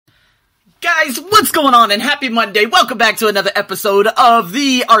Guys, what's going on, and happy Monday. Welcome back to another episode of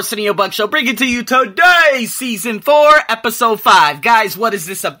the ArsenioBuck Show, bringing to you today, Season 4, Episode 5. Guys, what is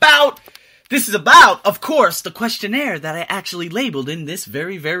this about? This is about, of course, the questionnaire that I actually labeled in this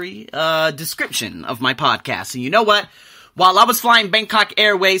very description of my podcast. And you know what? While I was flying Bangkok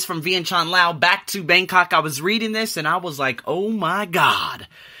Airways from Vientiane, Laos back to Bangkok, I was reading this and I was like, oh my god,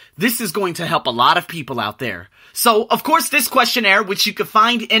 this is going to help a lot of people out there. So, of course, this questionnaire, which you can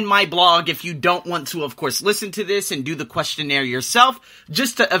find in my blog if you don't want to, of course, listen to this and do the questionnaire yourself,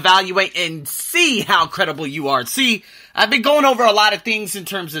 just to evaluate and see how credible you are. See, I've been going over a lot of things in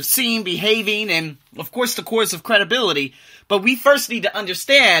terms of seeing, behaving, and, of course, the course of credibility. But we first need to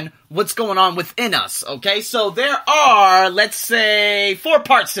understand what's going on within us, okay? So there are, let's say, 4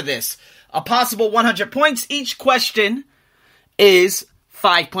 parts to this. A possible 100 points. Each question is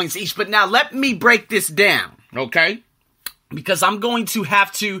 5 points each. But now let me break this down, okay? Because I'm going to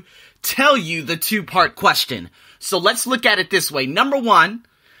have to tell you the 2-part question. So let's look at it this way. Number 1,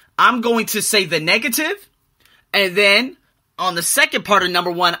 I'm going to say the negative. And then on the second part of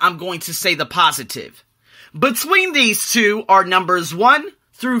number 1, I'm going to say the positive. Between these two are numbers 1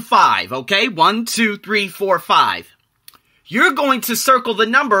 through 5, okay? 1, 2, 3, 4, 5. You're going to circle the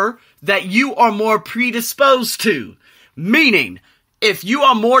number that you are more predisposed to. Meaning, if you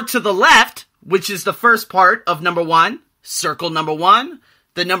are more to the left, which is the first part of number 1, circle number 1.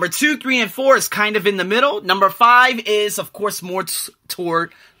 The number 2, 3, and 4 is kind of in the middle. Number 5 is, of course, more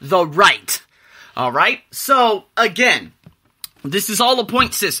toward the right. Alright? So, again, this is all a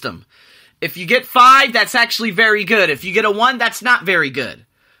point system. If you get 5, that's actually very good. If you get a 1, that's not very good.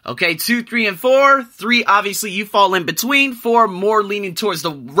 Okay, 2, 3, and 4. 3, obviously, you fall in between. 4, more leaning towards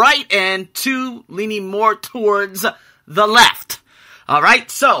the right. And 2, leaning more towards the left.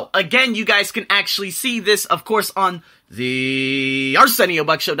 Alright, so, again, you guys can actually see this, of course, on the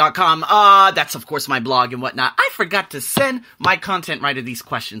ArsenioBuckShow.com. That's, of course, my blog and whatnot. I forgot to send my content writer these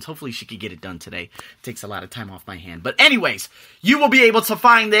questions. Hopefully she could get it done today. It takes a lot of time off my hand. But anyways, you will be able to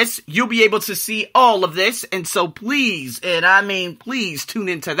find this. You'll be able to see all of this. And so please, and I mean please, tune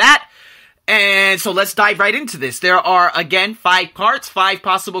into that. And so let's dive right into this. There are, again, 5 parts, 5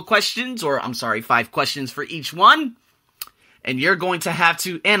 possible questions, or I'm sorry, 5 questions for each one. And you're going to have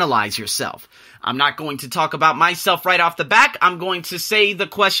to analyze yourself. I'm not going to talk about myself right off the back. I'm going to say the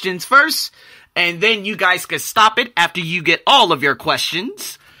questions first, and then you guys can stop it after you get all of your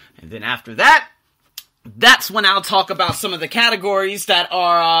questions. And then after that, that's when I'll talk about some of the categories that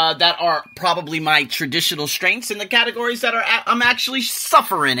are probably my traditional strengths and the categories that I'm actually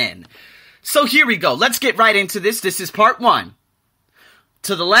suffering in. So here we go. Let's get right into this. This is part 1.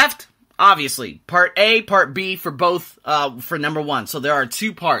 To the left, obviously, part A, part B for both, for number 1. So there are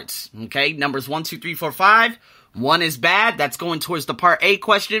 2 parts, okay? Numbers 1, 2, 3, 4, 5. 1 is bad. That's going towards the part A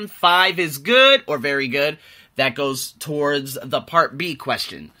question. 5 is good or very good. That goes towards the part B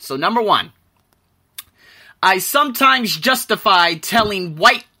question. So number 1. I sometimes justify telling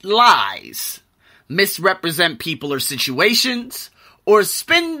white lies, misrepresent people or situations, or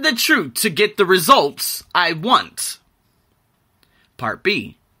spin the truth to get the results I want. Part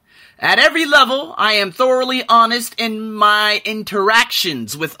B. At every level, I am thoroughly honest in my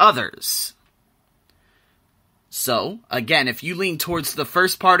interactions with others. So, again, if you lean towards the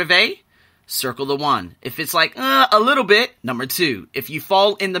first part of A, circle the 1. If it's like, a little bit, number 2. If you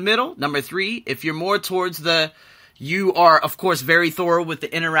fall in the middle, number 3. If you're more towards you are, of course, very thorough with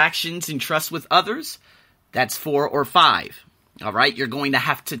the interactions and trust with others, that's 4 or 5. Alright, you're going to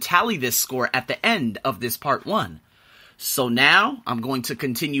have to tally this score at the end of this part 1. So now, I'm going to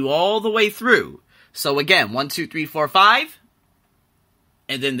continue all the way through. So again, 1, 2, 3, 4, 5.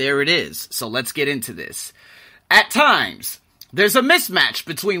 And then there it is. So let's get into this. At times, there's a mismatch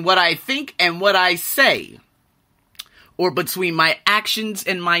between what I think and what I say. Or between my actions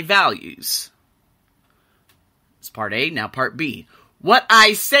and my values. It's part A, now part B. What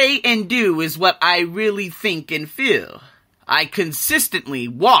I say and do is what I really think and feel. I consistently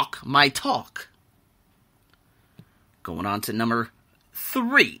walk my talk. Going on to number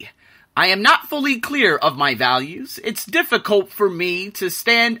 3. I am not fully clear of my values. It's difficult for me to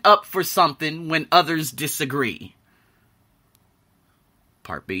stand up for something when others disagree.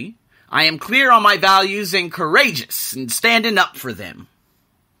 Part B. I am clear on my values and courageous in standing up for them.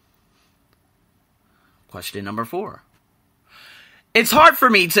 Question number 4. It's hard for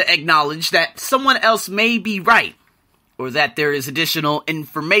me to acknowledge that someone else may be right, or that there is additional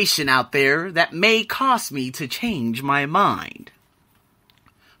information out there that may cause me to change my mind.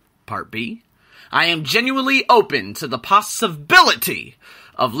 Part B. I am genuinely open to the possibility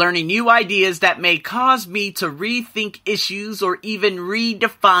of learning new ideas that may cause me to rethink issues or even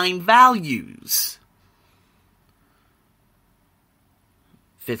redefine values.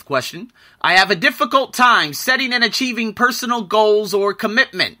 Fifth question. I have a difficult time setting and achieving personal goals or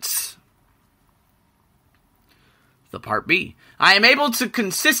commitments. The part B. I am able to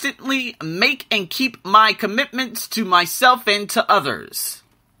consistently make and keep my commitments to myself and to others.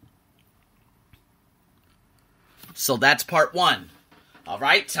 So that's part 1. All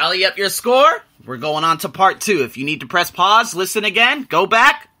right, tally up your score. We're going on to part 2. If you need to press pause, listen again, go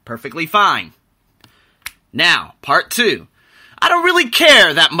back, perfectly fine. Now, part 2. I don't really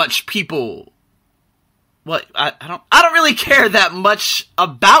care that much people. I don't really care that much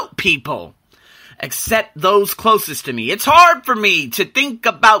about people, except those closest to me. It's hard for me to think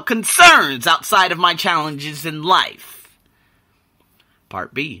about concerns outside of my challenges in life.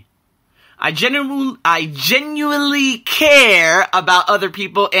 Part B. I genuinely care about other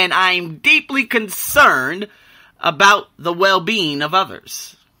people, and I'm deeply concerned about the well-being of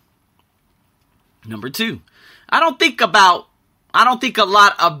others. Number 2. I don't think a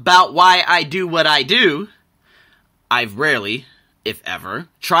lot about why I do what I do. I've rarely, if ever,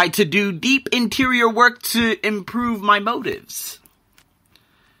 tried to do deep interior work to improve my motives.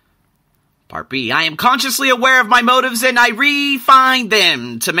 Part B. I am consciously aware of my motives and I refine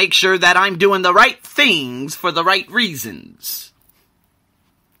them to make sure that I'm doing the right things for the right reasons.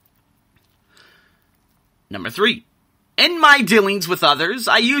 Number 3. In my dealings with others,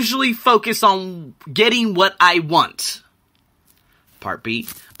 I usually focus on getting what I want. Part B.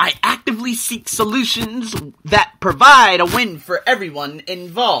 I actively seek solutions that provide a win for everyone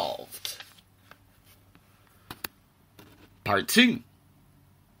involved. Part 2.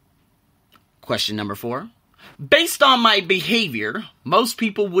 Question number 4. Based on my behavior, most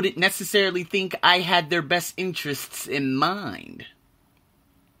people wouldn't necessarily think I had their best interests in mind.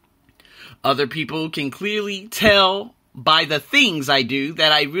 Other people can clearly tell by the things I do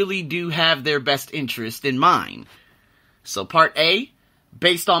that I really do have their best interest in mind. So part A,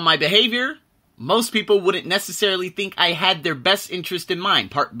 based on my behavior, most people wouldn't necessarily think I had their best interest in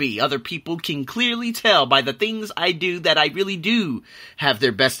mind. Part B, other people can clearly tell by the things I do that I really do have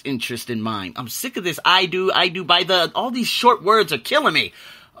their best interest in mind. I'm sick of this I do, all these short words are killing me.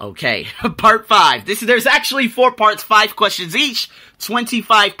 Okay, part 5. There's actually 4 parts, 5 questions each,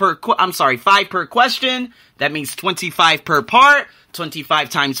 5 per question. That means 25 per part. 25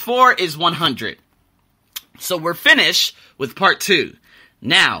 times 4 is 100. So we're finished with part 2.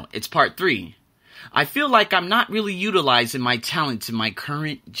 Now, it's part 3. I feel like I'm not really utilizing my talents in my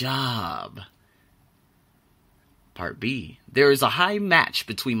current job. Part B. There is a high match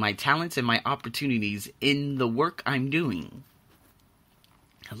between my talents and my opportunities in the work I'm doing.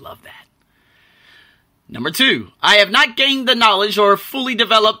 I love that. Number 2. I have not gained the knowledge or fully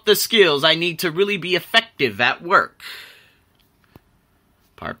developed the skills I need to really be effective at work.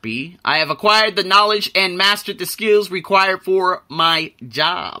 Part B. I have acquired the knowledge and mastered the skills required for my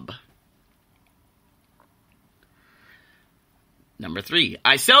job. Number 3.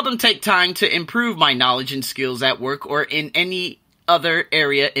 I seldom take time to improve my knowledge and skills at work or in any other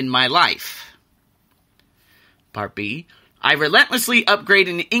area in my life. Part B. I relentlessly upgrade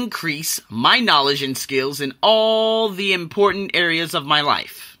and increase my knowledge and skills in all the important areas of my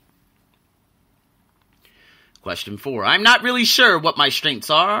life. Question 4. I'm not really sure what my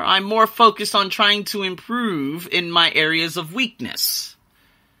strengths are. I'm more focused on trying to improve in my areas of weakness.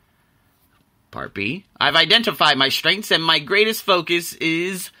 Part B. I've identified my strengths and my greatest focus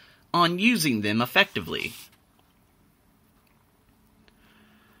is on using them effectively.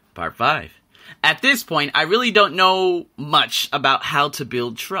 Part 5. At this point, I really don't know much about how to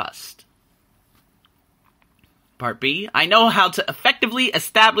build trust. Part B. I know how to effectively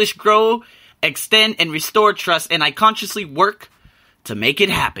establish, grow, extend, and restore trust, and I consciously work to make it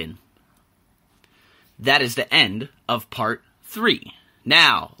happen. That is the end of part 3.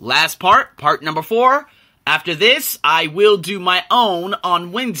 Now, last part number 4. After this, I will do my own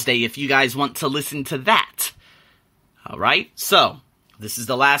on Wednesday if you guys want to listen to that. Alright, so this is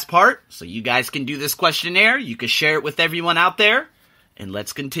the last part, so you guys can do this questionnaire. You can share it with everyone out there, and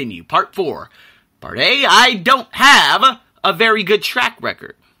let's continue. Part 4. Part A, I don't have a very good track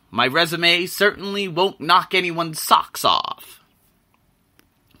record. My resume certainly won't knock anyone's socks off.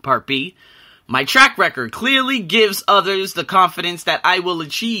 Part B, my track record clearly gives others the confidence that I will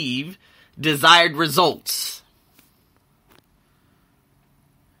achieve desired results.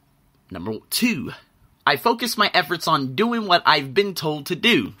 Number 2, I focus my efforts on doing what I've been told to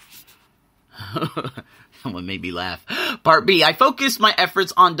do. Someone made me laugh. Part B, I focus my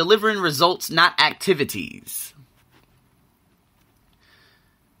efforts on delivering results, not activities.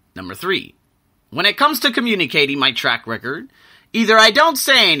 Number 3, when it comes to communicating my track record, either I don't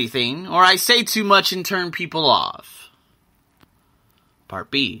say anything or I say too much and turn people off.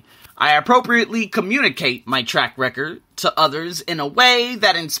 Part B, I appropriately communicate my track record to others in a way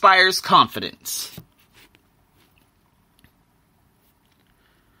that inspires confidence.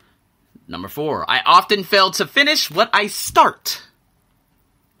 Number 4, I often fail to finish what I start.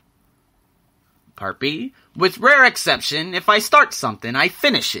 Part B, with rare exception, if I start something, I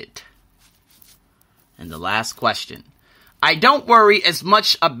finish it. And the last question, I don't worry as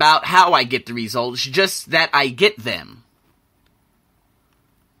much about how I get the results, just that I get them.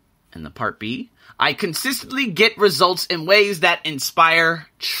 And the part B, I consistently get results in ways that inspire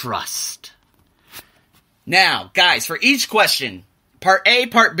trust. Now, guys, for each question, part A,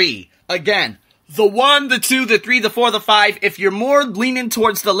 part B, again, the 1, the 2, the 3, the 4, the 5, if you're more leaning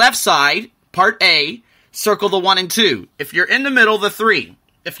towards the left side, part A, circle the 1 and 2. If you're in the middle, the 3.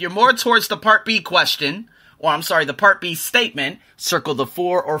 If you're more towards the part B question, the part B statement, circle the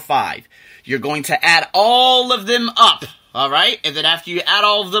 4 or 5. You're going to add all of them up, alright? And then after you add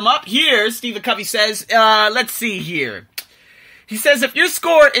all of them up, here, Stephen Covey says, let's see here. He says if your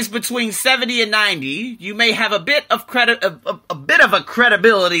score is between 70 and 90, you may have a bit of a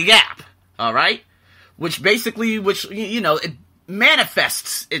credibility gap, alright? Which it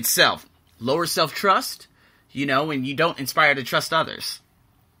manifests itself. Lower self-trust, when you don't inspire to trust others.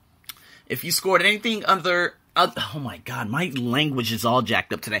 If you scored anything under... oh my god, my language is all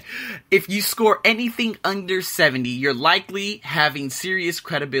jacked up today. If you score anything under 70, you're likely having serious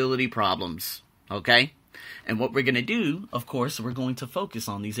credibility problems. Okay? And what we're going to do, of course, we're going to focus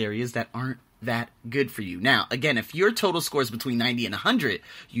on these areas that aren't that good for you. Now, again, if your total score is between 90 and 100,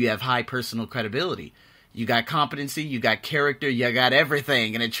 you have high personal credibility. You got competency, you got character, you got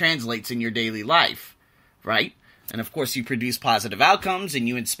everything, and it translates in your daily life, right? And of course, you produce positive outcomes and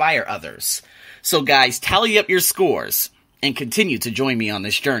you inspire others. So guys, tally up your scores and continue to join me on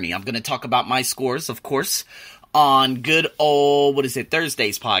this journey. I'm going to talk about my scores, of course, on good old,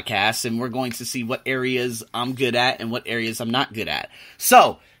 Thursday's podcast, and we're going to see what areas I'm good at and what areas I'm not good at.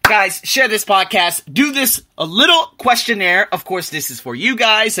 So, guys, share this podcast, do this a little questionnaire. Of course, this is for you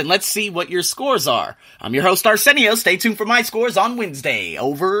guys, and let's see what your scores are. I'm your host, Arsenio. Stay tuned for my scores on Wednesday.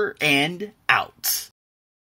 Over and out.